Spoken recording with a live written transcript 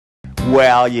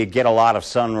Well, you get a lot of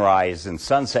sunrise and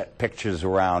sunset pictures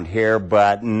around here,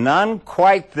 but none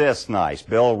quite this nice.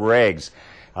 Bill Riggs,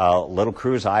 little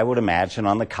cruise, I would imagine,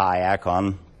 on the kayak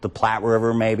on the Platte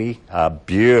River, maybe. A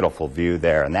beautiful view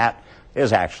there, and that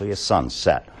is actually a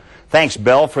sunset. Thanks,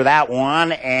 Bill, for that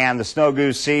one. And the snow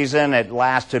goose season, it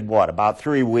lasted, what, about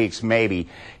 3 weeks maybe.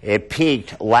 It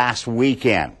peaked last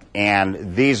weekend.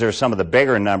 And these are some of the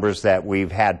bigger numbers that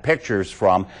we've had pictures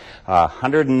from.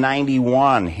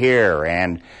 191 here,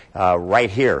 and right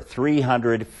here,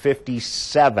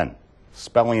 357.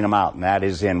 Spelling them out, and that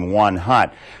is in one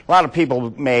hunt. A lot of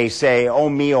people may say, oh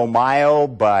me, oh my, oh,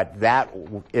 but that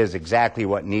is exactly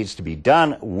what needs to be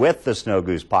done with the snow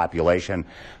goose population.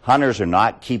 Hunters are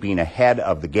not keeping ahead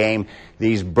of the game.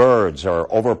 These birds are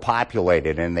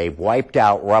overpopulated, and they've wiped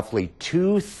out roughly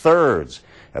 2/3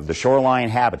 of the shoreline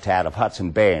habitat of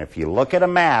Hudson Bay. And if you look at a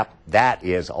map, that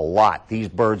is a lot. These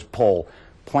birds pull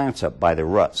plants up by the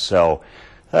roots. So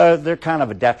they're kind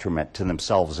of a detriment to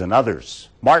themselves and others.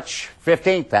 March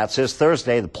 15th, that's this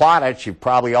Thursday, the plaudits, you've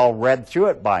probably all read through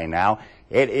it by now.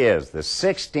 It is the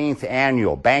 16th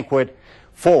annual banquet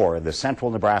for the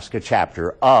Central Nebraska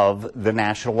chapter of the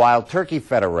National Wild Turkey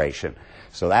Federation.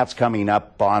 So that's coming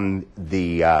up on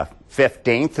the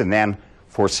 15th, and then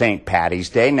for St. Patty's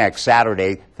Day next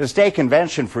Saturday. The state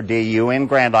convention for DU in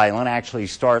Grand Island actually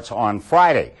starts on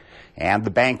Friday, and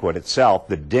the banquet itself,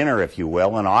 the dinner if you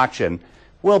will, an auction,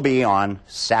 will be on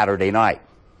Saturday night.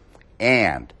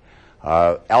 And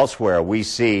elsewhere we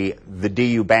see the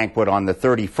DU banquet on the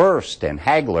 31st in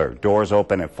Hagler. Doors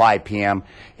open at 5 p.m.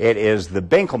 It is the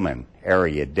Binkelman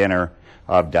area dinner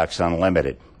of Ducks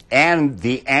Unlimited. And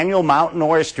the annual Mountain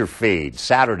Oyster Feed,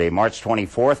 Saturday, March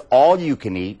 24th, all you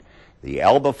can eat. The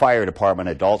Elba Fire Department,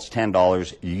 adults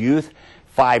 $10, youth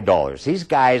 $5. These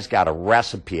guys got a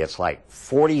recipe, it's like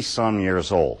 40-some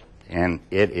years old, and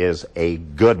it is a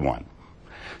good one.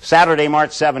 Saturday,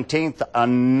 March 17th,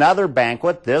 another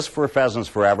banquet, this for Pheasants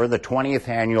Forever, the 20th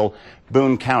annual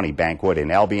Boone County Banquet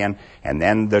in Albion. And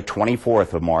then the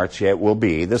 24th of March, it will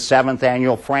be the 7th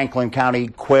annual Franklin County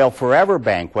Quail Forever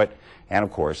Banquet. And,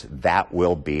 of course, that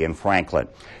will be in Franklin.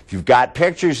 If you've got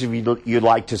pictures you'd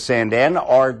like to send in,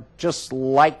 or just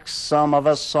like some of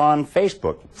us on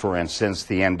Facebook, for instance,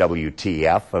 the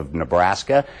NWTF of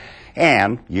Nebraska,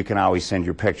 and you can always send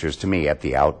your pictures to me at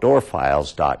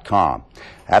theoutdoorfiles.com.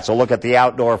 That's a look at the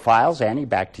Outdoor Files. Annie,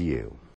 back to you.